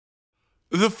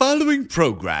The following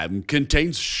program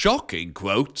contains shocking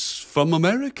quotes from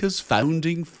America's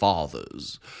founding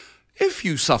fathers. If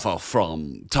you suffer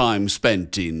from time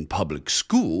spent in public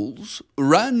schools,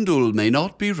 Randall may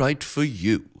not be right for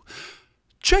you.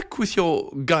 Check with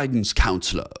your guidance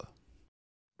counselor.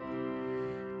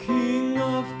 King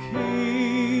of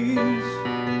kings,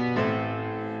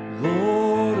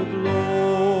 Lord of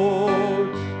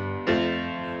lords,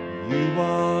 you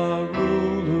are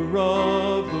ruler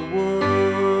of the world.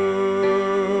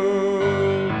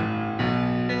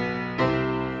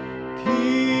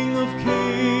 King of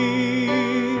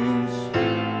kings,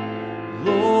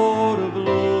 Lord of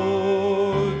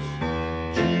lords,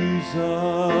 Jesus,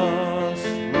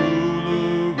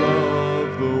 ruler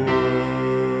of the world.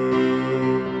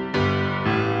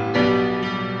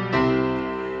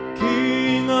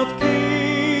 King of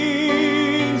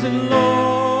kings and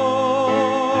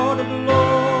Lord of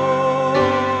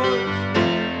lords,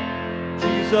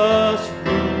 Jesus,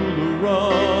 ruler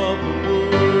of the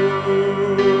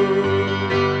world.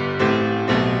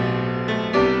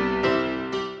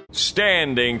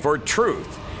 Standing for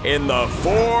truth in the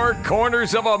four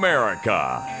corners of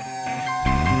America.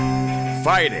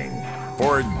 Fighting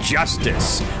for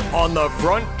justice on the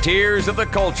frontiers of the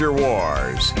culture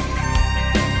wars.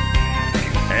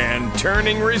 And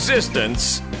turning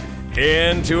resistance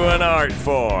into an art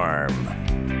form.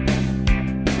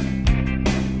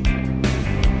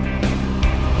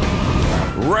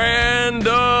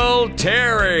 Randall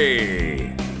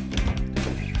Terry.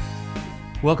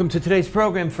 Welcome to today's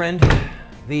program, friend.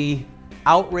 The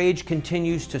outrage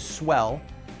continues to swell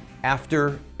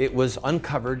after it was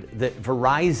uncovered that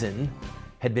Verizon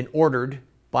had been ordered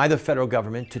by the federal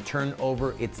government to turn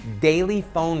over its daily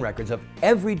phone records of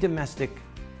every domestic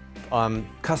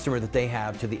customer that they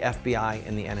have to the FBI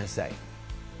and the NSA.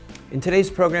 In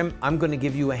today's program, I'm going to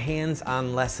give you a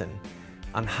hands-on lesson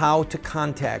on how to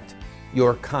contact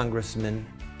your congressman,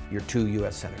 your 2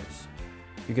 U.S. senators.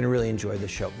 You're going to really enjoy this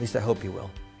show. At least I hope you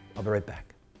will. I'll be right back.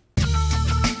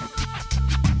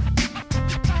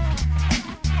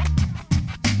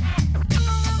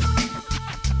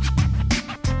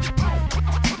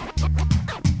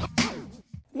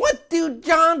 What do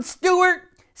Jon Stewart,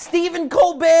 Stephen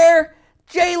Colbert,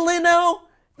 Jay Leno,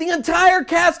 the entire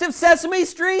cast of Sesame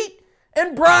Street,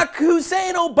 and Barack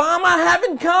Hussein Obama have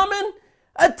in common?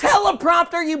 A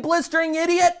teleprompter, you blistering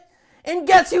idiot! And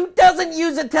guess who doesn't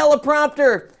use a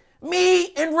teleprompter?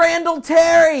 Me and Randall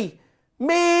Terry!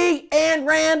 Me and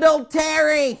Randall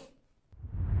Terry!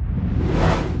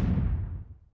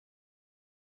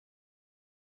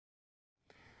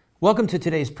 Welcome to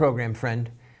today's program, friend.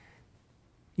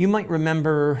 You might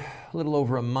remember a little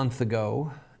over a month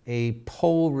ago, a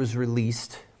poll was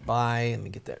released by, let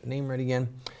me get that name right again,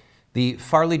 the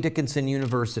Farley Dickinson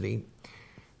University,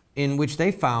 in which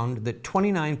they found that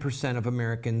 29% of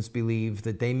Americans believe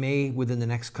that they may, within the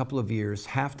next couple of years,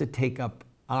 have to take up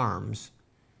arms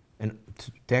and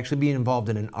to actually be involved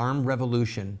in an armed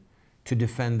revolution to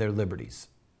defend their liberties.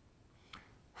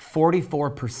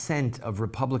 44% of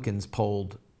Republicans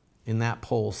polled in that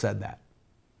poll said that.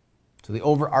 So the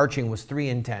overarching was 3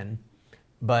 in 10,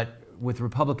 but with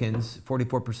Republicans,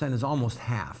 44% is almost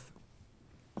half.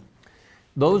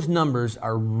 Those numbers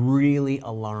are really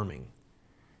alarming.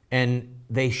 And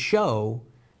they show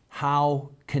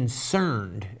how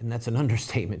concerned, and that's an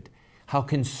understatement, how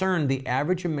concerned the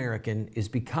average American is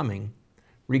becoming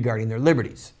regarding their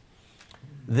liberties.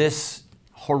 This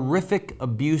horrific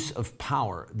abuse of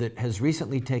power that has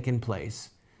recently taken place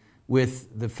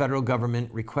with the federal government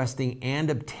requesting and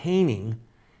obtaining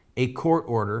a court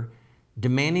order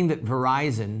demanding that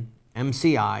Verizon,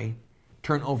 MCI,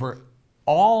 turn over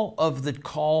all of the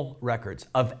call records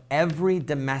of every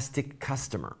domestic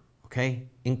customer, okay,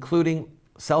 including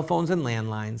cell phones and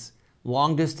landlines,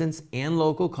 long distance and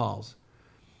local calls.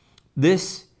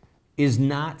 This is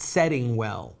not setting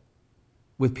well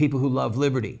with people who love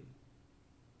liberty,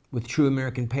 with true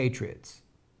American patriots,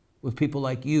 with people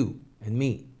like you and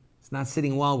me. It's not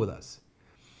sitting well with us.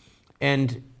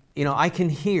 And, you know, I can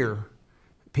hear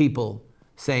people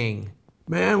saying,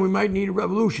 man, we might need a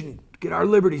revolution to get our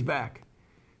liberties back.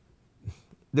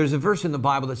 There's a verse in the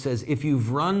Bible that says, if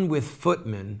you've run with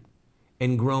footmen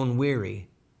and grown weary,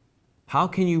 how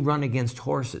can you run against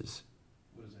horses?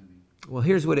 What does that mean? Well,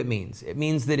 here's what it means. It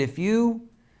means that if you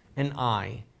and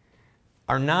I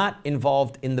are not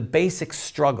involved in the basic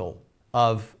struggle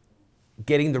of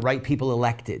getting the right people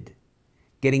elected,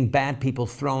 getting bad people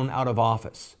thrown out of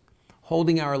office,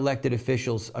 holding our elected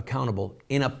officials accountable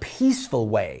in a peaceful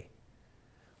way,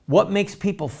 what makes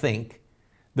people think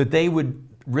that they would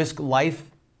risk life,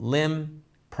 limb,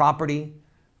 property,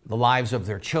 the lives of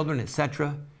their children,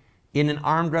 etc., in an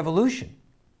armed revolution.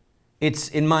 It's,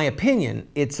 in my opinion,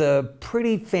 it's a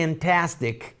pretty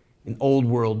fantastic, in old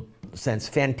world sense,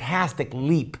 fantastic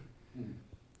leap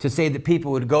to say that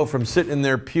people would go from sitting in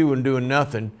their pew and doing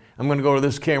nothing. I'm going to go to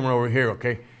this camera over here,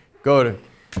 okay? Go to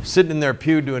sitting in their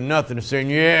pew doing nothing and saying,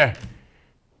 yeah,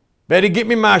 Betty, get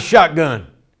me my shotgun.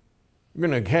 You're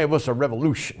going to have us a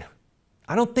revolution.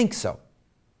 I don't think so.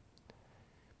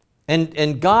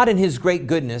 And God in his great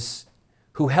goodness,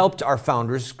 who helped our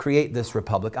founders create this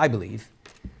republic, I believe,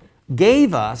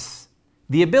 gave us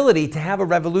the ability to have a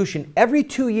revolution every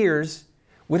 2 years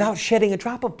without shedding a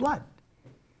drop of blood.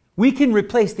 We can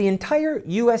replace the entire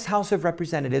U.S. House of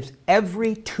Representatives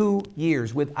every 2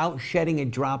 years without shedding a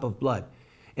drop of blood.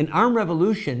 An armed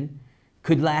revolution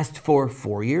could last for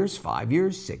 4 years, 5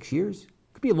 years, 6 years. It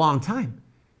could be a long time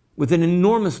with an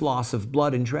enormous loss of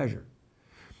blood and treasure.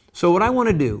 So what I want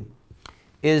to do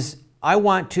is I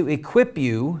want to equip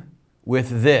you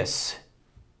with this.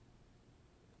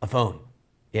 A phone.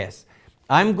 Yes.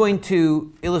 I'm going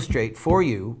to illustrate for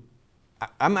you.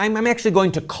 I'm actually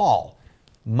going to call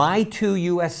my 2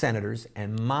 U.S. senators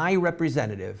and my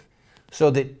representative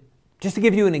so that, just to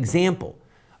give you an example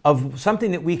of something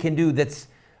that we can do that's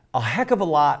a heck of a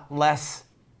lot less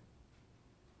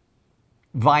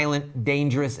violent,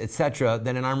 dangerous, etc.,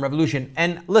 than an armed revolution.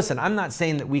 And listen, I'm not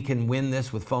saying that we can win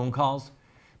this with phone calls,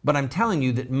 but I'm telling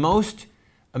you that most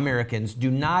Americans do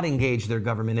not engage their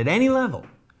government at any level,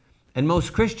 and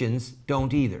most Christians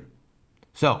don't either.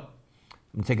 So, I'm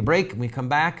going to take a break. When we come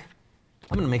back,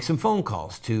 I'm going to make some phone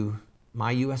calls to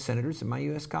my U.S. senators and my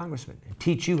U.S. congressmen and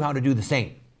teach you how to do the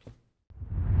same.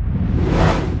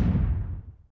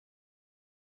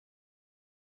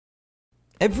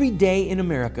 Every day in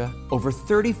America, over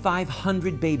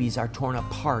 3,500 babies are torn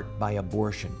apart by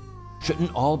abortion.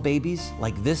 Shouldn't all babies,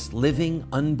 like this living,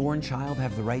 unborn child,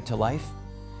 have the right to life?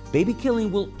 Baby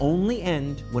killing will only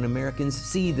end when Americans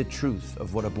see the truth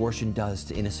of what abortion does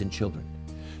to innocent children.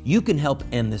 You can help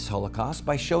end this Holocaust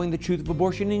by showing the truth of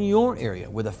abortion in your area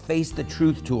with a Face the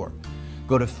Truth tour.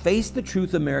 Go to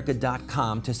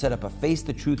facethetruthamerica.com to set up a Face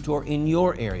the Truth tour in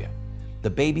your area. The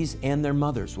babies and their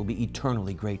mothers will be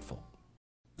eternally grateful.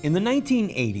 In the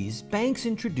 1980s, banks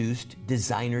introduced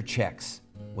designer checks.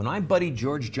 When my buddy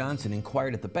George Johnson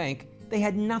inquired at the bank, they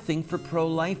had nothing for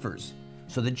pro-lifers.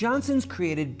 So the Johnsons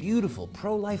created beautiful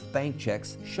pro-life bank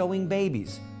checks showing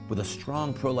babies with a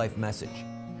strong pro-life message.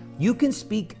 You can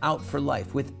speak out for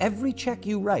life with every check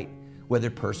you write,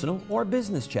 whether personal or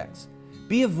business checks.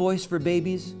 Be a voice for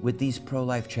babies with these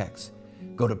pro-life checks.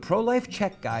 Go to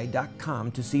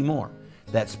prolifecheckguy.com to see more.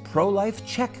 That's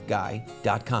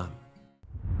prolifecheckguy.com.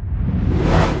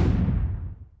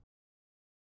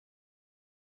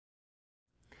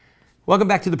 Welcome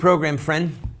back to the program,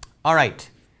 friend. All right,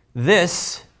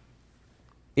 this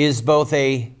is both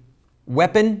a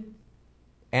weapon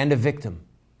and a victim.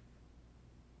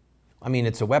 I mean,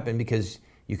 it's a weapon because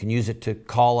you can use it to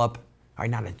call up, or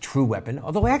not a true weapon,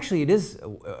 although actually it is,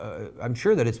 I'm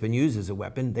sure that it's been used as a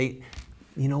weapon.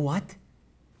 You know what?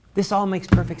 This all makes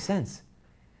perfect sense.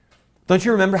 Don't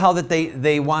you remember how that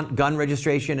they want gun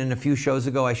registration? And a few shows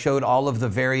ago, I showed all of the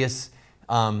various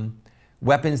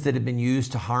weapons that had been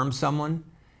used to harm someone.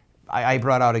 I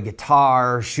brought out a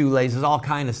guitar, shoelaces, all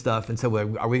kind of stuff, and said,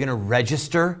 well, are we going to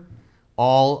register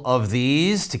all of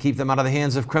these to keep them out of the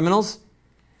hands of criminals?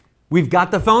 We've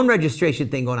got the phone registration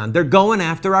thing going on. They're going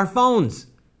after our phones.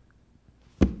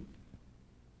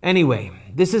 Anyway,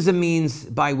 this is a means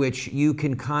by which you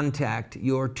can contact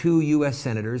your 2 U.S.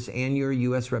 senators and your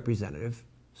U.S. representative.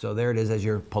 So there it is as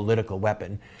your political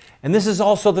weapon. And this is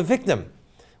also the victim.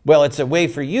 Well, it's a way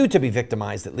for you to be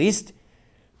victimized, at least,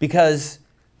 because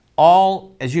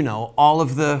as you know, all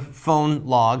of the phone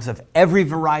logs of every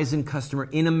Verizon customer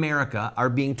in America are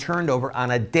being turned over on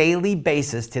a daily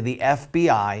basis to the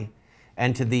FBI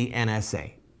and to the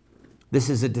NSA. This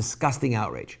is a disgusting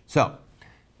outrage. So,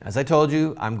 as I told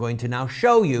you, I'm going to now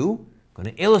show you, I'm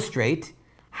going to illustrate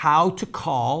how to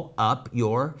call up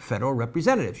your federal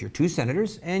representatives, your 2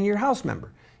 senators and your House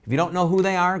member. If you don't know who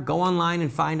they are, go online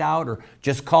and find out, or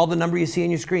just call the number you see on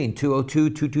your screen,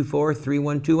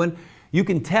 202-224-3121. You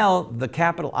can tell the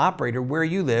Capitol operator where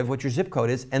you live, what your zip code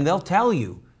is, and they'll tell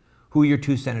you who your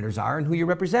 2 senators are and who your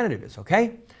representative is,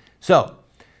 okay? So,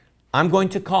 I'm going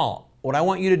to call. What I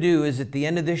want you to do is at the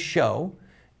end of this show,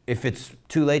 if it's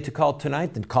too late to call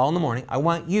tonight, then call in the morning. I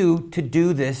want you to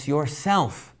do this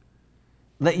yourself.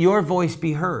 Let your voice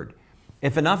be heard.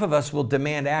 If enough of us will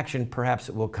demand action, perhaps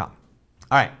it will come.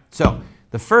 All right, so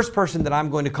the first person that I'm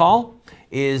going to call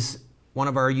is one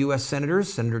of our U.S.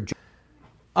 senators, Senator John.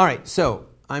 All right, so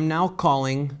I'm now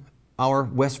calling our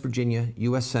West Virginia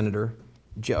U.S. Senator,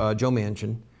 Joe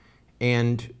Manchin,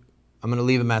 and I'm going to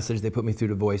leave a message. They put me through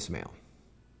to voicemail.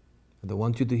 They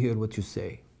want you to hear what you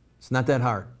say. It's not that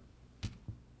hard.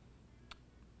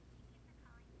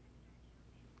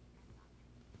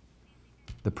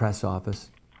 The press office.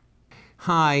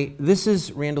 Hi, this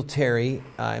is Randall Terry.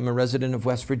 I'm a resident of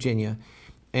West Virginia,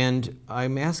 and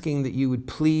I'm asking that you would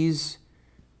please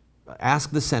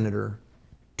ask the senator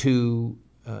to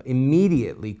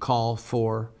immediately call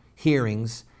for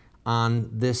hearings on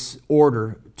this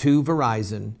order to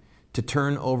Verizon to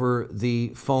turn over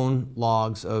the phone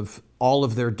logs of all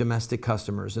of their domestic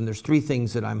customers. And there's three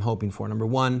things that I'm hoping for. Number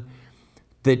one,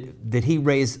 that he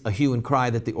raise a hue and cry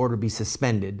that the order be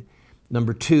suspended.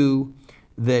 Number two,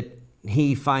 that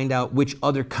he find out which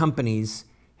other companies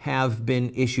have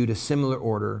been issued a similar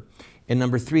order. And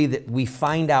number three, that we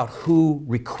find out who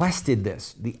requested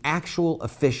this, the actual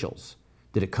officials.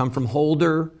 Did it come from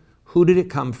Holder? Who did it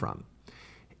come from?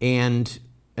 And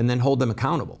then hold them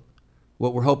accountable.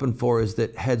 What we're hoping for is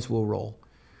that heads will roll.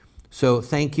 So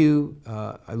thank you.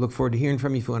 I look forward to hearing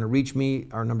from you. If you want to reach me,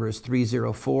 our number is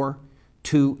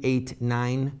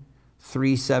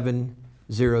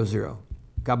 304-289-3700.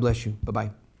 God bless you.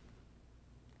 Bye-bye.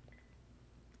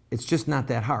 It's just not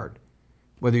that hard.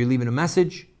 Whether you're leaving a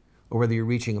message or whether you're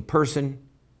reaching a person,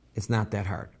 it's not that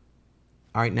hard.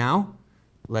 All right, now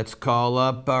let's call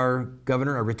up our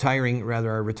governor, our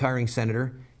retiring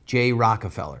senator, Jay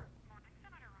Rockefeller.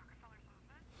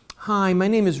 Hi, my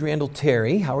name is Randall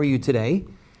Terry. How are you today?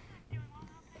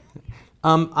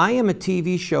 I am a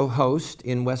TV show host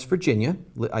in West Virginia.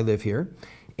 I live here.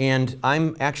 And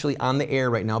I'm actually on the air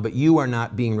right now, but you are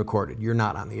not being recorded. You're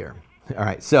not on the air. All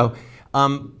right, so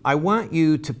I want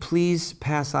you to please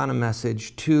pass on a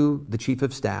message to the Chief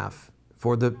of Staff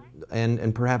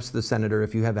and perhaps the Senator,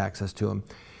 if you have access to him,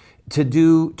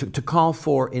 to call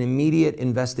for an immediate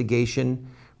investigation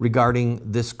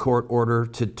regarding this court order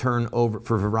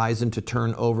for Verizon to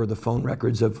turn over the phone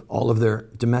records of all of their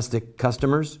domestic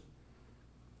customers.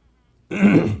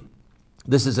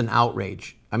 This is an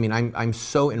outrage. I mean, I'm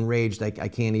so enraged I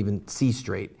can't even see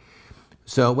straight.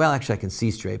 So, well, actually I can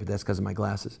see straight, but that's because of my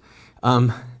glasses.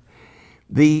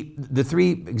 The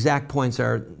three exact points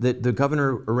are that the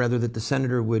governor, or rather that the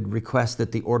senator, would request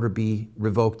that the order be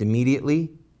revoked immediately.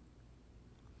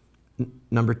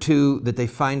 Number two, that they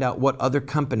find out what other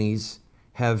companies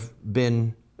have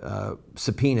been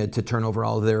subpoenaed to turn over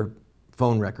all of their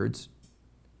phone records.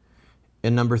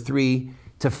 And number three,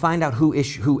 to find out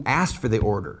who asked for the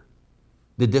order.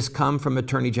 Did this come from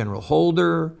Attorney General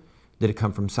Holder? Did it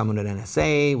come from someone at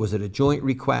NSA? Was it a joint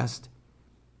request?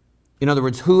 In other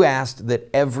words, who asked that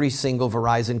every single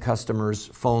Verizon customer's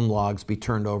phone logs be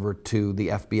turned over to the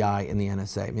FBI and the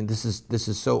NSA? I mean, this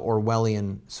is so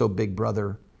Orwellian, so Big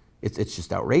Brother. It's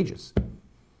just outrageous. Of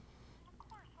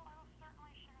course, well, I will certainly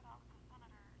share that with the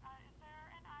senator. Is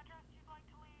there an address you'd like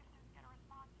to leave to get a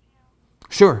response to you?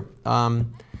 Sure.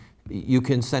 You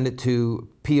can send it to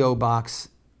P.O. Box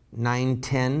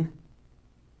 910,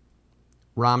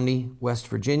 Romney, West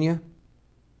Virginia,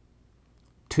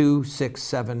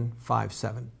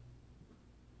 26757. Okay,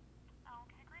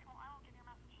 great. Well, I will give your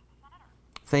message to the senator.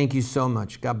 Thank you so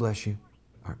much. God bless you.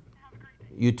 All right. Have a great day.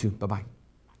 You too. Bye-bye.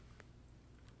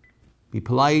 Be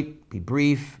polite, be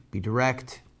brief, be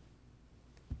direct.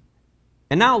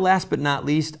 And now, last but not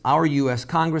least, our U.S.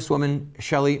 Congresswoman,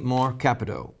 Shelley Moore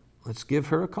Capito. Let's give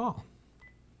her a call.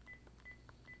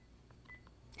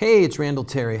 Hey, it's Randall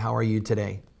Terry. How are you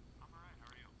today? I'm all right. How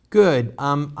are you? Good.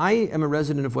 I am a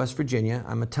resident of West Virginia.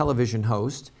 I'm a television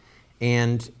host,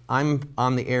 and I'm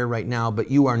on the air right now, but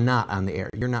you are not on the air.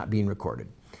 You're not being recorded.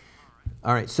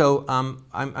 All right, so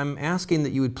I'm asking that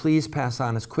you would please pass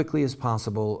on as quickly as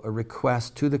possible a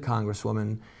request to the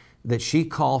Congresswoman that she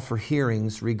call for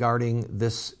hearings regarding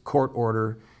this court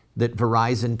order that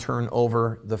Verizon turn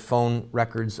over the phone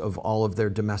records of all of their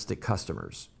domestic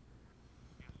customers.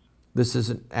 This is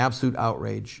an absolute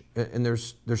outrage, and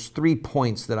there's 3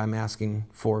 points that I'm asking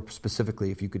for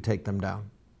specifically, if you could take them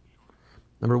down.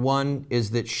 Number one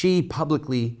is that she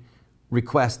publicly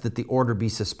requests that the order be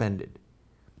suspended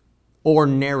or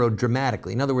narrowed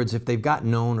dramatically. In other words, if they've got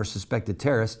known or suspected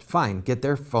terrorists, fine, get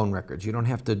their phone records. You don't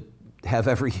have to have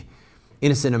every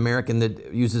innocent American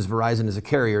that uses Verizon as a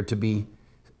carrier to be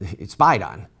spied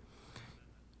on.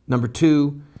 Number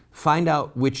two, find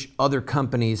out which other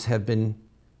companies have been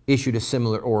issued a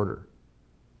similar order.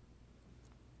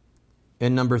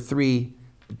 And number three,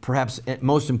 perhaps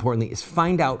most importantly, is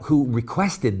find out who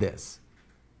requested this.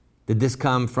 Did this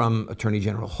come from Attorney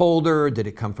General Holder? Did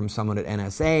it come from someone at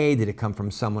NSA? Did it come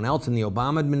from someone else in the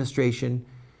Obama administration?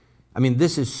 I mean,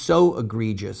 this is so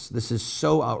egregious. This is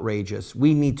so outrageous.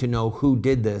 We need to know who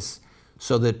did this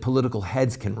so that political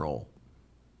heads can roll.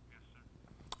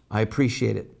 I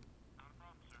appreciate it.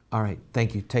 All right.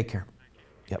 Thank you. Take care.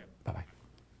 Yep. Bye-bye.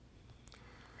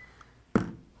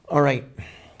 All right.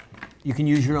 You can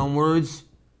use your own words.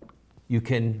 You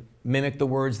can mimic the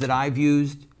words that I've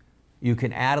used. You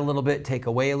can add a little bit, take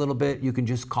away a little bit. You can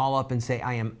just call up and say,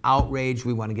 I am outraged.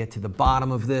 We want to get to the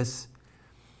bottom of this.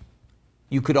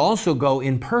 You could also go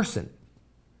in person.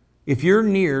 If you're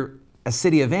near a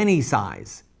city of any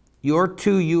size, your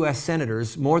 2 U.S.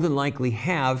 senators more than likely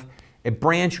have a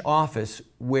branch office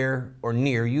where or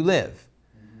near you live.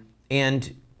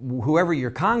 And whoever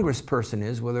your congressperson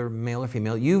is, whether male or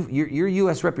female, your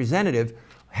U.S. representative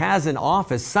has an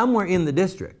office somewhere in the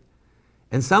district.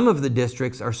 And some of the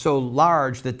districts are so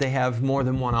large that they have more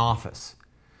than one office.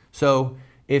 So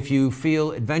if you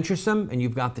feel adventuresome and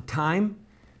you've got the time,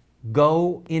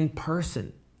 go in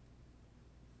person.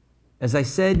 As I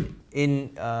said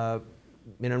in a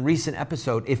recent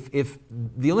episode, if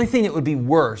the only thing that would be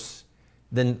worse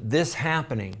than this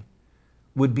happening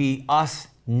would be us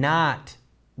not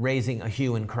raising a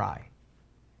hue and cry.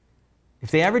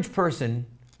 If the average person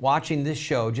watching this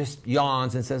show just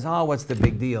yawns and says, oh, what's the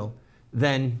big deal?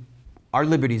 Then our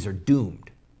liberties are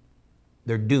doomed.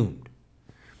 They're doomed.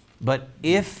 But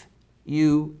if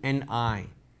you and I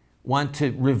want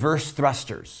to reverse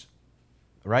thrusters,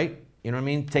 right? You know what I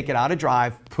mean? Take it out of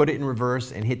drive, put it in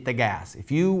reverse, and hit the gas.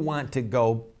 If you want to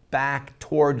go back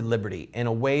toward liberty and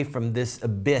away from this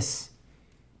abyss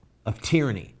of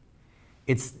tyranny,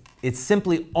 it's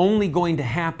simply only going to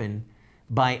happen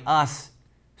by us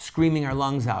screaming our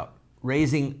lungs out,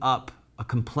 raising up a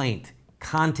complaint,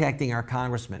 contacting our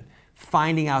congressman,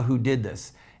 finding out who did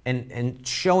this, and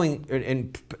showing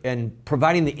and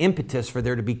providing the impetus for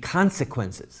there to be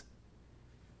consequences.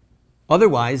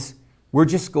 Otherwise, we're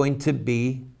just going to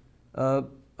be a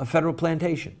federal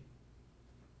plantation,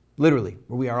 literally,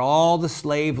 where we are all the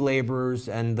slave laborers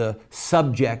and the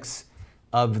subjects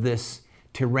of this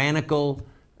tyrannical,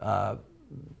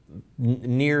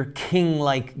 near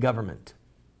king-like government.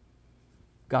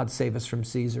 God save us from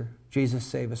Caesar. Jesus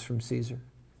save us from Caesar.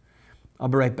 I'll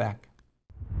be right back.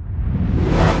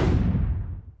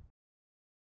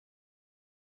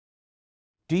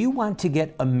 Do you want to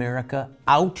get America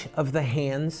out of the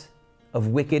hands of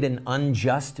wicked and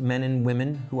unjust men and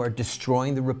women who are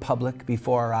destroying the republic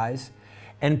before our eyes,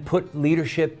 and put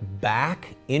leadership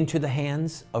back into the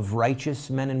hands of righteous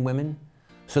men and women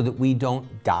so that we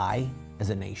don't die as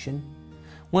a nation?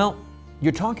 Well,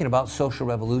 you're talking about social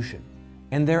revolution,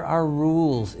 and there are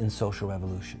rules in social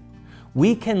revolution.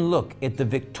 We can look at the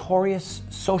victorious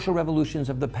social revolutions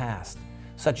of the past,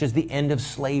 such as the end of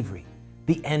slavery,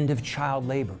 the end of child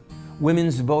labor,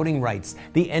 women's voting rights,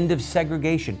 the end of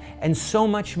segregation, and so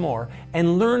much more,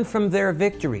 and learn from their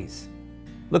victories.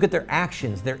 Look at their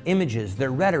actions, their images,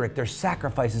 their rhetoric, their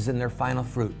sacrifices, and their final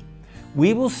fruit.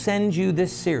 We will send you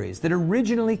this series that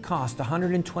originally cost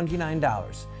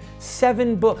 $129,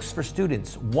 7 books for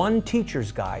students, 1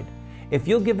 teacher's guide, if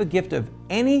you'll give a gift of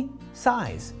any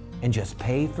size and just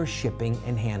pay for shipping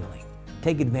and handling.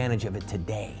 Take advantage of it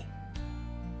today.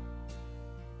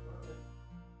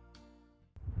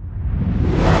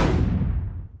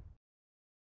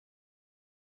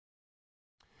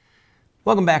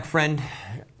 Welcome back, friend.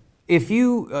 If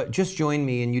you just joined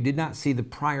me and you did not see the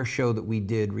prior show that we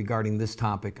did regarding this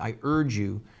topic, I urge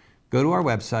you, go to our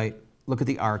website, look at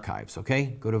the archives,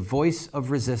 okay? Go to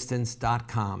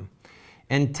voiceofresistance.com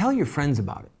and tell your friends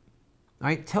about it. All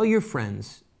right? Tell your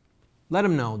friends, let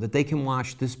them know that they can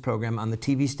watch this program on the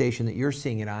TV station that you're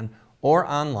seeing it on or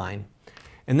online.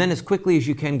 And then as quickly as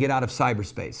you can, get out of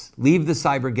cyberspace. Leave the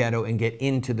cyber ghetto and get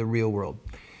into the real world.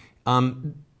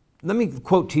 Let me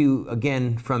quote to you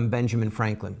again from Benjamin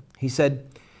Franklin. He said,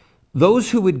 "Those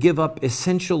who would give up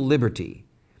essential liberty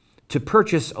to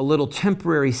purchase a little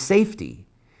temporary safety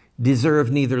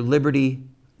deserve neither liberty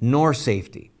nor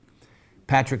safety."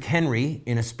 Patrick Henry,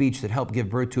 in a speech that helped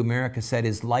give birth to America, said,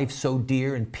 "Is life so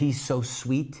dear and peace so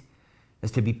sweet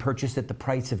as to be purchased at the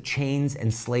price of chains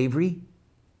and slavery?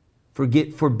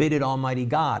 Forbid it, Almighty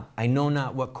God. I know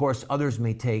not what course others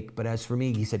may take, but as for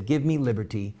me," he said, "give me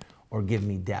liberty or give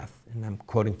me death." And I'm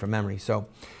quoting from memory. So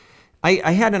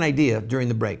I had an idea during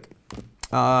the break.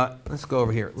 Let's go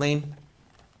over here. Lane,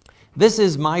 this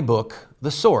is my book,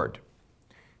 The Sword.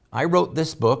 I wrote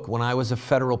this book when I was a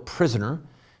federal prisoner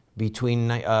between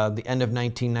the end of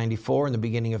 1994 and the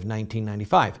beginning of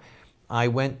 1995. I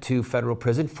went to federal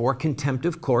prison for contempt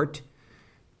of court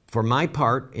for my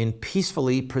part in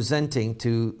peacefully presenting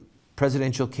to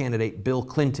presidential candidate Bill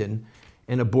Clinton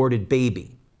an aborted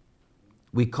baby.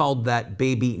 We called that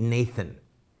baby Nathan,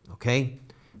 okay?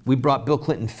 We brought Bill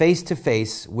Clinton face to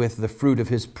face with the fruit of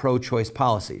his pro-choice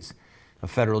policies. A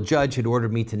federal judge had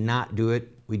ordered me to not do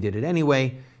it. We did it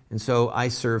anyway, and so I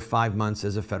served 5 months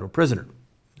as a federal prisoner.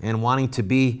 And wanting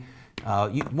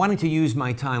to use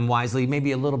my time wisely,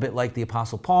 maybe a little bit like the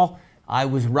Apostle Paul, I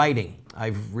was writing.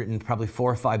 I've written probably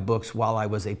 4 or 5 books while I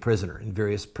was a prisoner in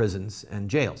various prisons and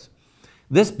jails.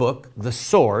 This book, The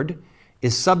Sword,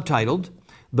 is subtitled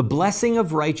The Blessing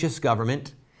of Righteous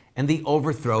Government and the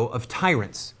Overthrow of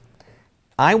Tyrants.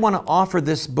 I want to offer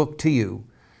this book to you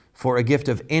for a gift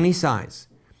of any size.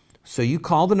 So you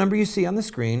call the number you see on the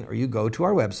screen or you go to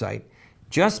our website.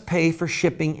 Just pay for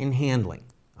shipping and handling,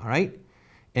 all right?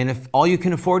 And if all you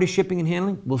can afford is shipping and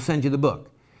handling, we'll send you the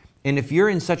book. And if you're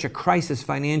in such a crisis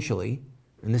financially,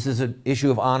 and this is an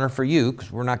issue of honor for you,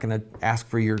 because we're not going to ask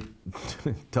for your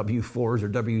W-4s or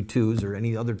W-2s or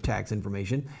any other tax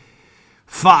information,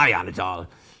 fie on it all.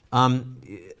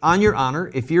 On your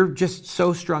honor, if you're just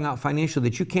so strung out financially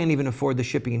that you can't even afford the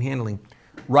shipping and handling,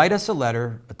 write us a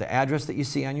letter at the address that you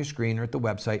see on your screen or at the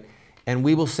website, and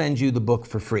we will send you the book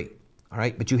for free. All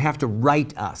right? But you have to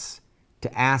write us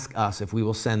to ask us if we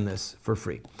will send this for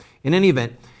free. In any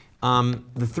event,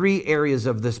 the 3 areas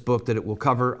of this book that it will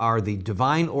cover are the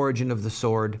divine origin of the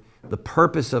sword, the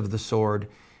purpose of the sword,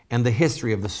 and the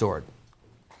history of the sword.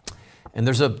 And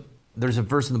there's a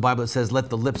verse in the Bible that says,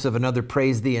 let the lips of another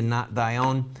praise thee and not thy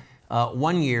own.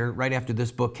 1 year, right after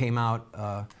this book came out,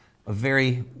 a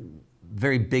very,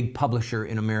 very big publisher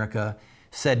in America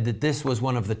said that this was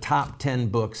one of the top 10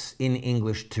 books in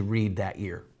English to read that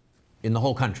year in the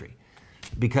whole country,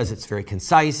 because it's very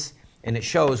concise and it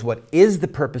shows what is the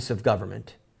purpose of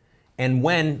government and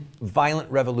when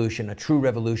violent revolution, a true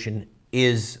revolution,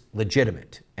 is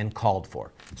legitimate and called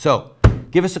for. So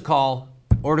give us a call,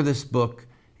 order this book,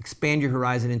 expand your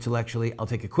horizon intellectually. I'll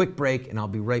take a quick break and I'll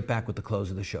be right back with the close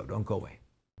of the show. Don't go away.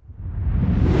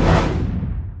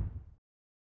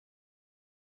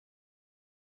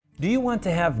 Do you want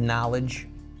to have knowledge,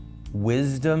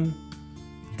 wisdom,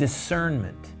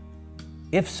 discernment?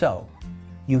 If so,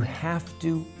 you have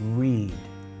to read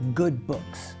good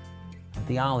books on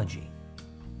theology,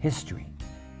 history,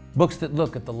 books that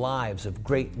look at the lives of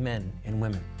great men and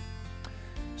women.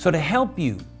 So to help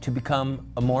you to become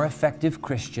a more effective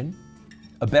Christian,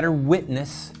 a better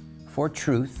witness for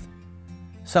truth,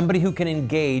 somebody who can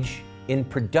engage in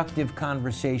productive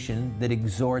conversation that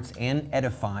exhorts and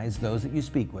edifies those that you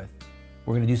speak with,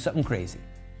 we're going to do something crazy.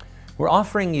 We're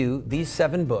offering you these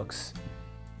 7 books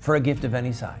for a gift of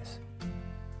any size.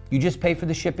 You just pay for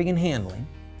the shipping and handling,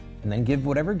 and then give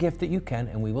whatever gift that you can,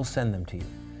 and we will send them to you.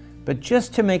 But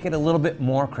just to make it a little bit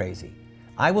more crazy,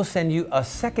 I will send you a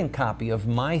second copy of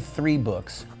my 3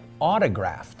 books,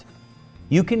 autographed.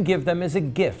 You can give them as a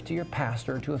gift to your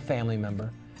pastor or to a family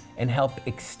member and help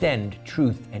extend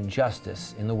truth and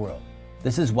justice in the world.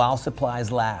 This is while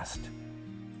supplies last.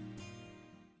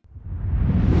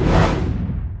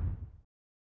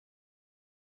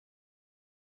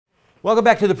 Welcome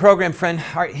back to the program, friend.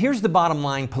 All right, here's the bottom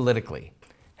line politically.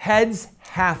 Heads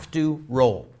have to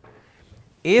roll.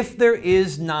 If there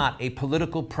is not a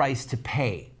political price to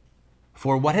pay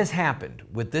for what has happened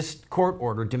with this court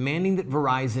order demanding that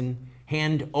Verizon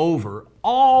hand over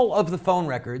all of the phone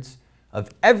records of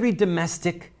every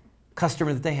domestic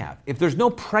customer that they have, if there's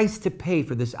no price to pay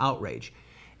for this outrage,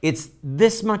 it's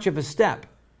this much of a step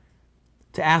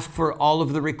to ask for all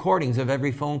of the recordings of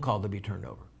every phone call to be turned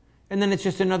over. And then it's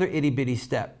just another itty-bitty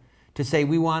step to say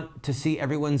we want to see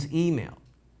everyone's email.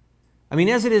 I mean,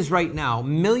 as it is right now,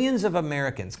 millions of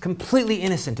Americans, completely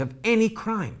innocent of any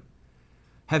crime,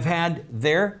 have had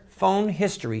their phone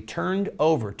history turned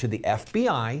over to the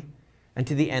FBI and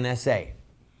to the NSA.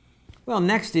 Well,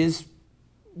 next is,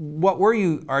 what were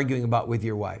you arguing about with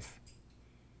your wife?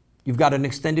 You've got an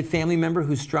extended family member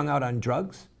who's strung out on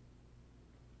drugs?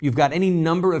 You've got any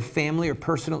number of family or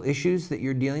personal issues that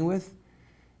you're dealing with?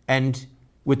 And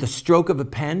with the stroke of a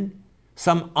pen,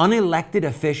 some unelected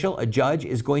official, a judge,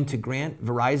 is going to grant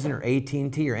Verizon or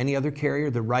AT&T or any other carrier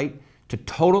the right to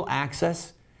total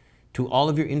access to all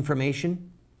of your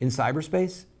information in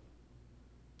cyberspace,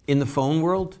 in the phone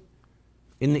world,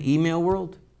 in the email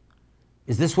world?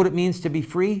 Is this what it means to be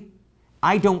free?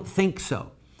 I don't think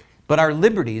so. But our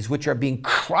liberties, which are being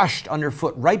crushed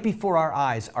underfoot right before our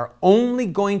eyes, are only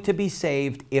going to be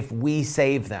saved if we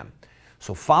save them.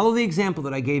 So follow the example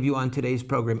that I gave you on today's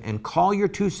program and call your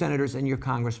 2 senators and your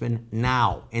congressmen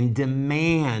now and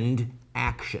demand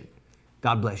action.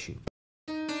 God bless you.